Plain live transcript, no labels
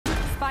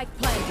Spike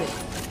planted.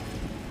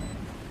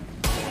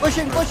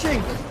 Pushing.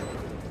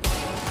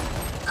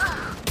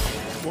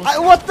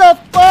 What the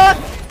fuck?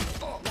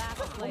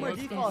 One more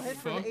default hit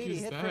for 80.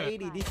 Hit for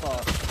 80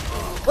 default.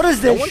 What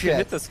is this shit?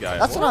 Hit this guy.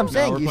 That's what I'm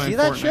saying. You see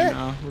that shit?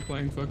 Now. We're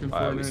playing fucking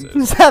Fortnite.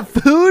 Is that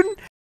phoon?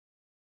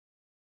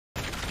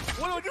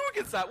 What do I do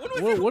against that? What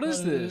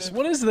is this?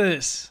 What is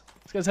this?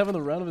 This guy's having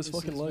the round of his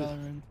fucking life.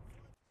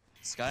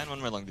 Sky and one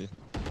more long B.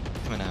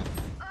 Coming out.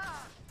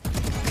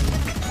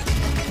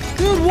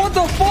 Dude, what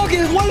the fuck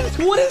is what?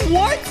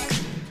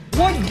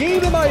 What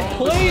game am I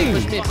playing?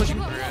 Push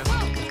me.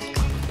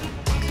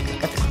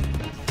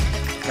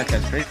 That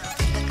guy's great.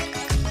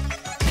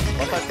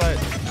 One fight.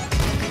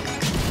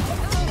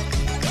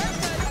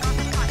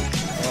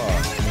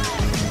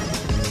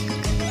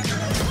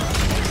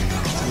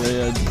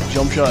 Yeah,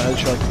 jump shot,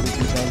 headshot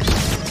 2 times.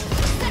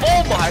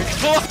 Oh my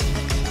god!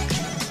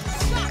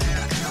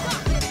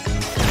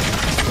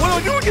 What do I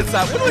do against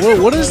that? Whoa,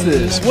 what is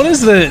this? What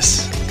is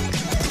this?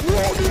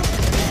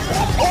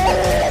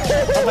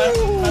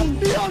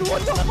 Leon,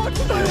 what the fuck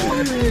did I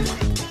want?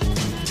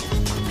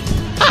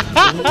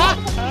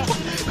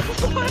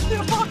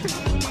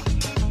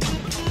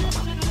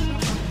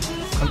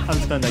 I'm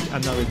stunned.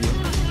 I'm not with you.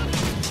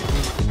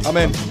 I'm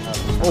in.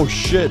 Oh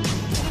shit.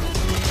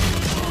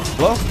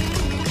 Hello?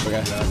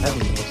 Okay.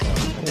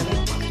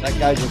 That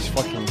guy just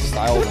fucking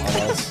styled on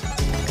us.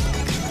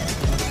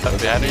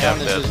 Neon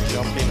is just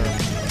jumping.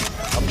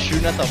 I'm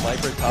shooting at the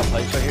Viper top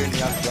heights right here.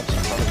 Neon jumps in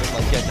front of him,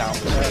 like get down.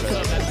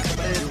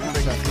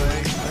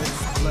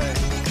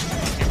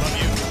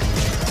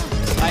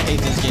 I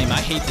hate this game.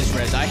 I hate this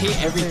res. I hate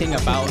everything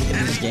about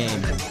this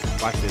game.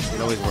 Watch this.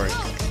 It always works.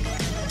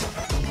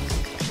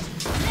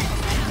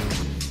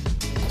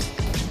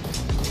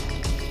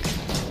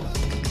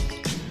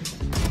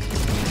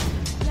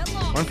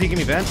 One peeking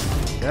me, Ben.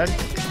 Dead. I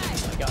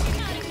got it.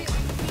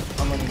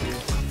 I'm running B.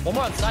 One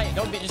more on site.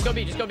 Go B. Just go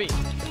B.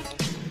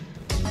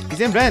 He's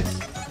in vents.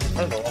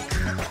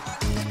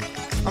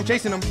 I'm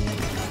chasing him.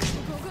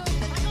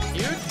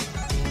 Huge.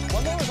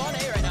 One more is on A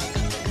right now.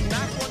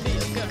 Max 1B.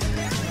 Let's go.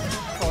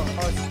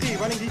 Oh, it's D,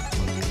 running D.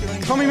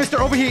 Call me Mr.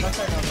 Overheat.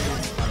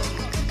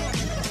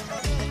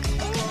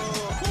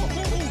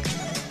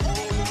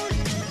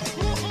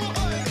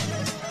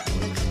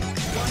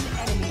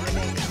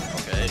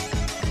 Okay.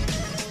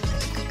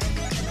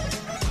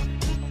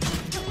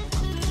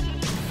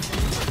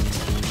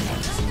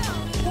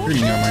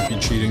 Pretty know I might be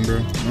cheating, bro.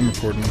 I'm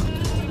recording.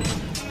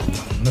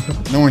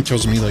 No one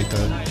kills me like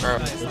that.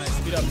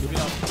 Speed up.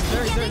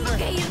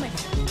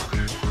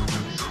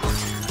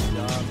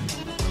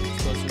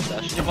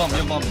 Your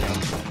bomb.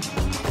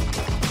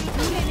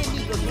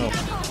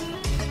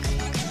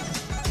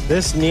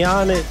 This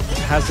Neon, it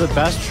has the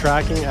best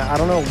tracking. I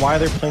don't know why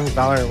they're playing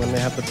Valorant when they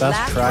have the best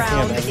Last tracking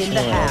round of every in the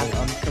single half.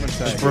 one. I'm coming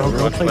inside. Bro, go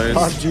Overwatch play players.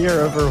 PUBG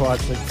or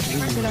Overwatch. Like,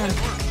 please.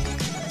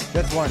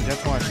 Jets one.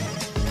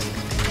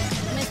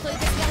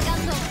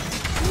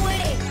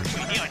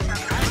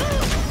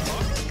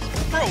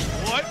 Bro,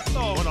 what?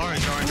 Oh, one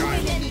orange.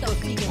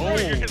 Oh,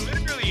 you're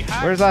literally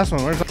half. Where's last one?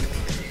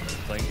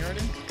 Playing here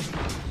already?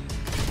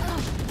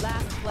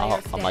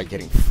 Last player Am I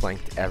getting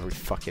flanked every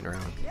fucking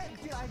round?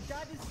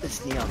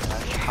 It's Neon.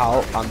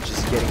 How? I'm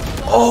just getting.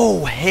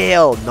 Oh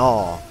hell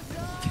no!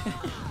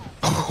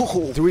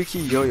 Oh,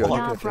 3-key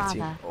yo-yo.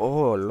 15.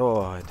 Oh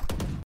lord.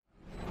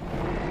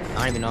 I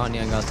don't even know how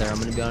Neon got there. I'm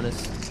gonna be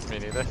honest. Me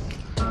neither.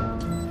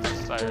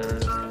 Sire.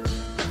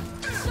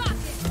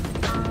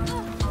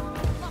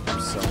 I'm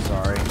so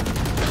sorry.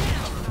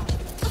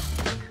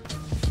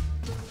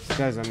 This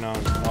guy's unknown.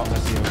 Oh,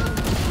 that's you.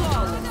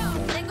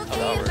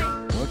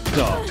 What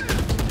the?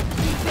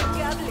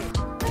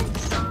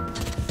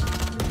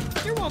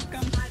 You're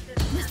welcome.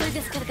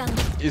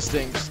 He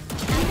stinks.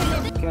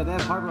 Yeah, they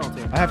have hard roll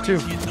too. I have two.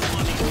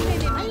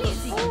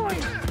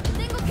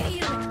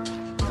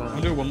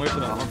 I'll do one way for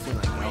that.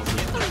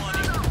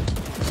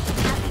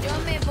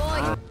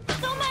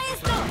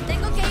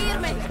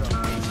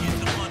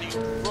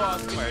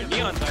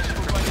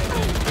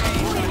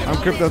 I'm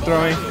crypto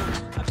throwing.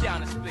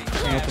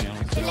 Nothing else.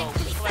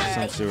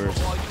 Some sewers.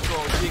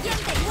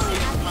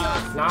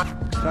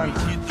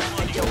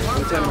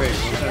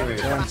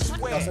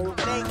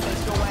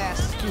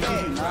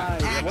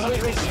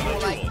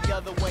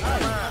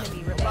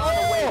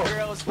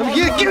 Let me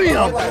get me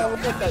up!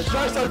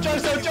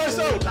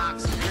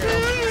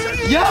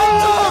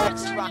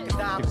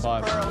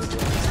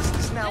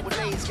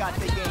 Nowadays got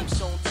their game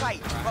so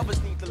tight.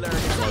 Brothers need to learn to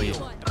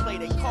play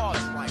their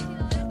cards right.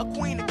 A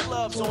queen of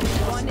clubs only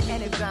one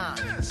and a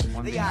dimes.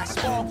 They eye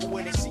sparkle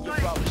when they see your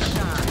brother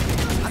shine.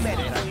 I met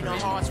a queen of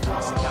hearts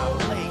once and got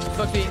played.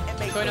 Fuck me. And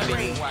make Going a up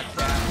raid.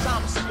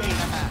 Thomas Spade,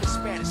 the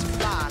Spanish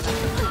fly.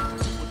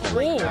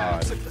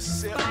 Took a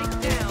sip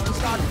down,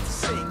 started to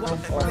sing. They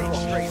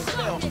straight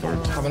fell.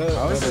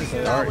 How is this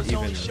art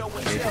even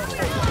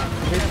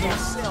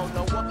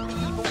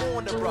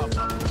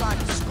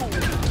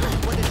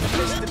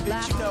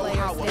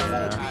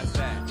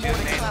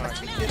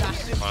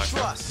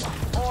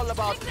all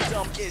about the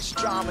dumb ish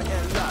drama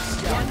and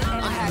lust.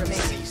 I had to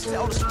see,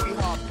 tell the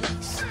sweetheart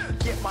peace.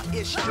 Get My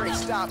ish straight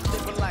stop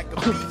living like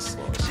a beast.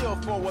 Chill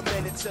for a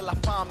minute till I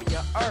find me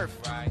an earth.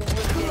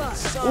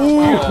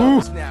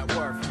 Ooh, not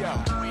worth, yo.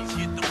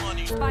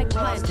 Spike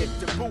planted.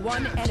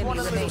 One enemy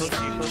remaining.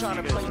 Trying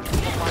to play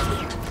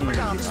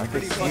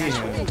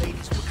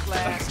ladies with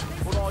class.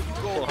 But all you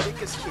gold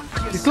niggas can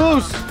kiss. He's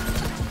close.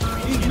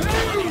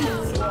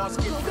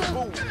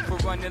 For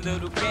running a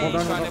little game,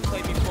 trying to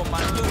play me for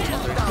my loot.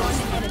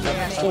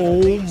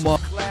 Oh my.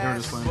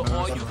 But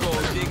all you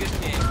gold niggas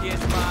can't get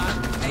mine.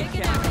 Hey,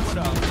 Cat, what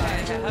up?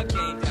 Had her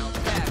game down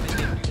pat,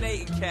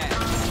 manipulating cash.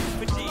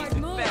 For G's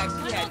and facts,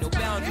 she had no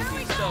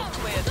boundaries.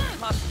 Self-plans,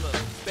 hustler,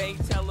 bank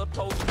teller,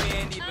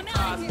 postman, even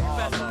cars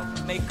professor.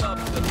 Make up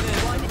the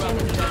list,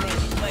 brothers that they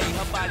play.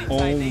 Her body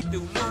tight, they do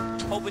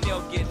loot, hoping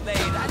they'll get laid.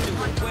 I do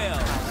it well.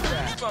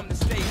 From the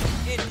state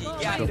of Indy,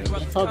 got the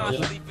brothers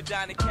constantly for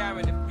Donna,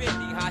 Karen, and 50.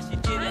 How she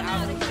did it,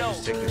 I don't know.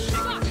 She was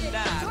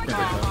denied.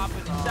 Mom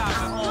hopping the shop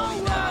and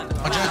only nine.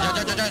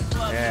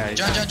 Yeah,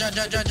 Your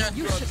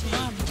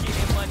team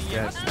getting money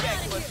and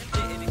respect, but she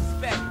didn't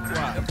expect.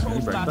 The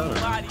profile, the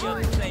body of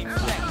the same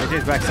sex.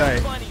 AJ's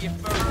backside. Funny at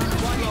first,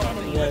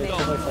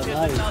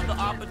 another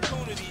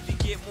opportunity to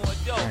get more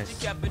dope. She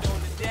kept it on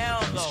the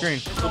down low. Screen.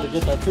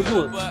 Get that. Two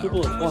bullets. Two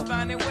bullets. Was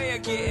finding a way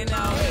of getting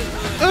out.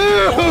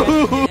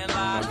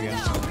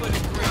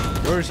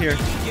 Yours here.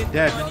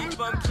 Dead.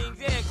 From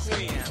kings and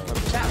queens.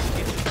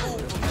 Get the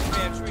food from the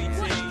pantry team.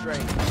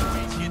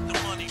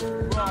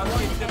 Raw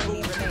get the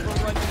move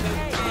from running the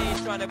game.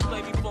 Trying to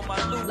play me for my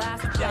loot.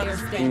 Last player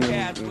Stand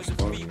cash with the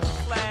feet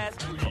class.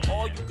 For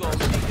all you go,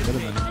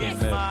 niggas can't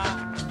get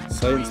mine.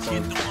 Silence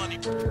spawn.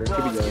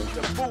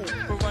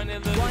 One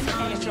enemy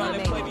Trying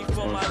to play me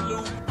for remaining. my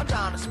loot. I'm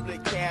down to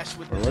split cash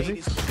with the Where was he?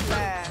 ladies with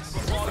class.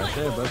 Right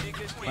there, bud.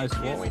 Nice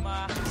wall.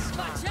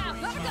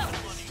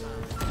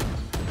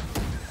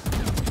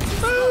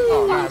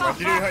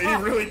 You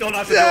really don't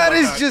have to That do it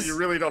like is that. just. You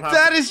really don't have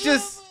That to. is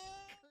just.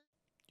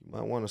 You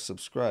might want to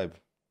subscribe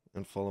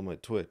and follow my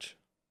Twitch.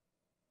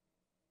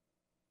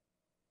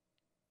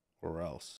 Or else.